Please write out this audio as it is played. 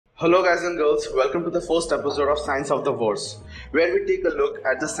Hello guys and girls, welcome to the first episode of Science of the Verse, where we take a look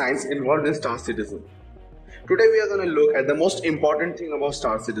at the science involved in Star Citizen. Today we are going to look at the most important thing about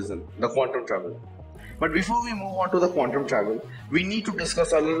Star Citizen, the quantum travel. But before we move on to the quantum travel, we need to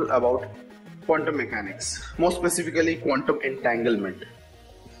discuss a little about quantum mechanics, more specifically quantum entanglement.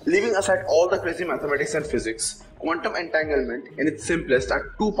 Leaving aside all the crazy mathematics and physics, quantum entanglement in its simplest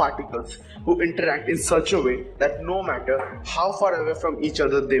are two particles who interact in such a way that no matter how far away from each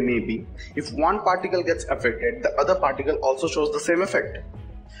other they may be, if one particle gets affected, the other particle also shows the same effect.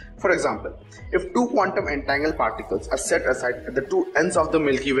 For example, if two quantum entangled particles are set aside at the two ends of the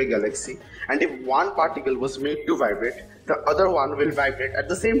Milky Way galaxy, and if one particle was made to vibrate, the other one will vibrate at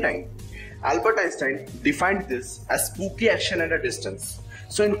the same time. Albert Einstein defined this as spooky action at a distance.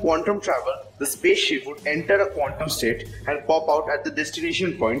 So in quantum travel, the spaceship would enter a quantum state and pop out at the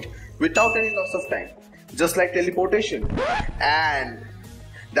destination point without any loss of time, just like teleportation. And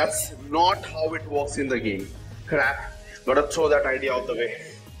that's not how it works in the game. Crap, gotta throw that idea out the way.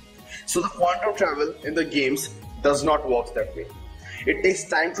 So the quantum travel in the games does not work that way. It takes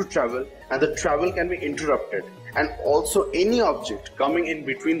time to travel and the travel can be interrupted, and also any object coming in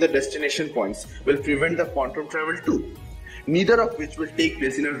between the destination points will prevent the quantum travel too. Neither of which will take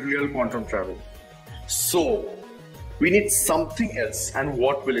place in a real quantum travel. So, we need something else, and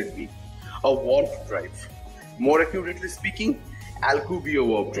what will it be? A warp drive. More accurately speaking, Alcubierre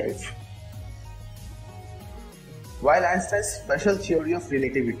warp drive. While Einstein's special theory of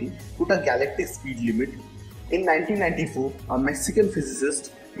relativity put a galactic speed limit, in 1994, a Mexican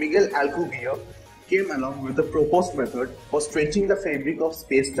physicist, Miguel Alcubierre, came along with the proposed method for stretching the fabric of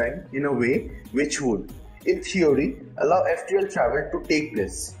space-time in a way which would, in theory, allow FTL travel to take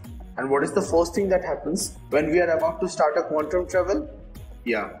place. And what is the first thing that happens when we are about to start a quantum travel?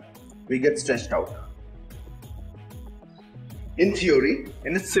 Yeah, we get stretched out. In theory,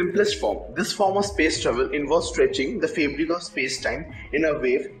 in its simplest form, this form of space travel involves stretching the fabric of space-time in a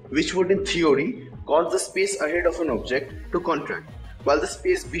wave which would in theory cause the space ahead of an object to contract, while the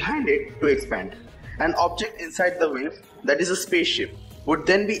space behind it to expand. An object inside the wave, that is a spaceship, would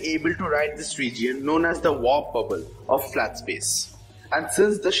then be able to ride this region known as the warp bubble of flat space. And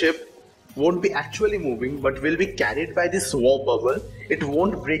since the ship won't be actually moving but will be carried by this warp bubble, it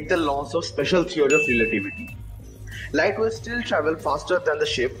won't break the laws of special theory of relativity. Light will still travel faster than the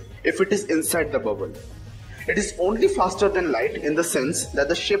ship if it is inside the bubble. It is only faster than light in the sense that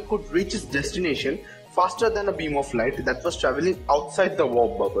the ship could reach its destination faster than a beam of light that was traveling outside the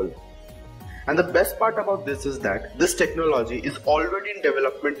warp bubble. And the best part about this is that this technology is already in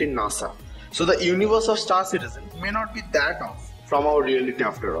development in NASA. So the universe of Star Citizen may not be that off from our reality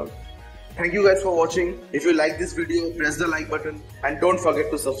after all. Thank you guys for watching. If you like this video, press the like button and don't forget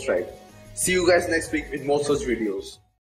to subscribe. See you guys next week with more such videos.